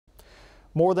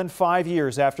More than 5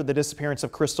 years after the disappearance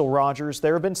of Crystal Rogers,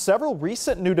 there have been several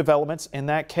recent new developments in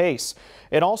that case.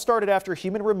 It all started after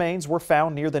human remains were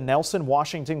found near the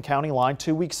Nelson-Washington County line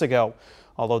 2 weeks ago.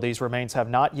 Although these remains have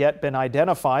not yet been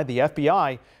identified, the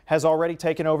FBI has already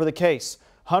taken over the case.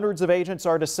 Hundreds of agents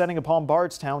are descending upon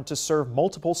Bardstown to serve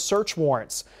multiple search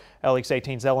warrants. LEX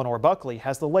 18's Eleanor Buckley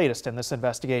has the latest in this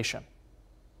investigation.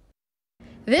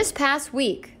 This past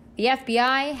week, the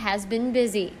FBI has been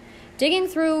busy digging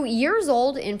through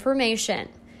years-old information.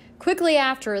 Quickly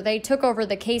after they took over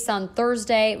the case on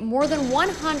Thursday, more than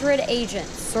 100 agents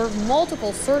served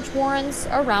multiple search warrants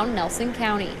around Nelson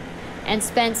County and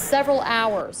spent several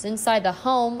hours inside the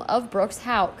home of Brooks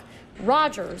Houck,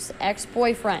 Rogers'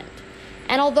 ex-boyfriend.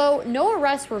 And although no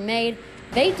arrests were made,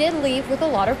 they did leave with a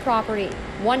lot of property.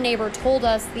 One neighbor told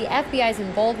us the FBI's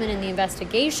involvement in the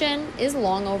investigation is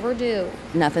long overdue.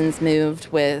 Nothing's moved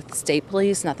with state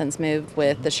police, nothing's moved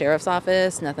with the sheriff's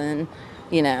office, nothing,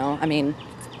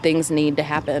 things need to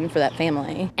happen for that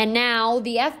family. And now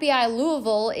the FBI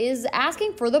Louisville is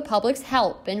asking for the public's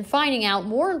help in finding out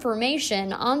more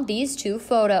information on these two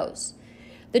photos.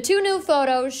 The two new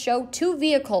photos show two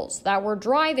vehicles that were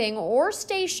driving or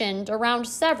stationed around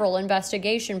several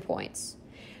investigation points.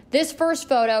 This first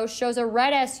photo shows a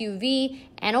red SUV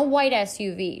and a white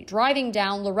SUV driving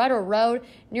down Loretto Road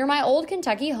near my old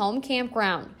Kentucky home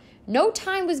campground. No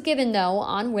time was given, though,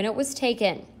 on when it was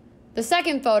taken. The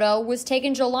second photo was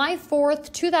taken July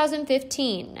 4th,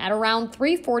 2015 at around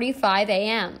 3:45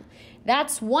 a.m.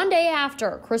 That's one day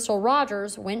after Crystal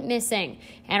Rogers went missing,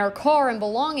 and her car and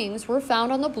belongings were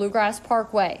found on the Bluegrass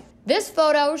Parkway. This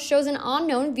photo shows an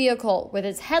unknown vehicle with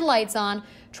its headlights on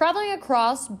traveling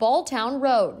across Balltown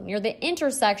Road near the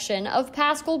intersection of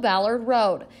Pascal Ballard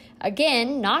Road,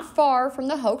 again not far from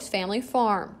the Hoax family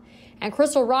farm. And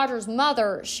Crystal Rogers'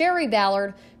 mother, Sherry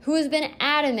Ballard, who has been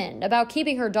adamant about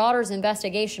keeping her daughter's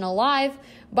investigation alive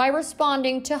by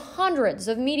responding to hundreds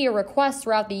of media requests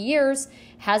throughout the years,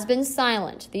 has been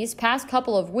silent these past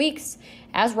couple of weeks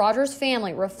as Rogers'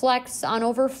 family reflects on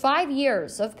over 5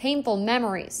 years of painful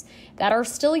memories that are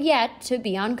still yet to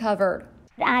be uncovered.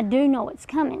 I do know it's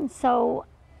coming, so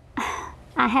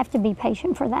I have to be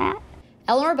patient for that.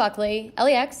 Eleanor Buckley,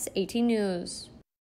 LEX 18 News.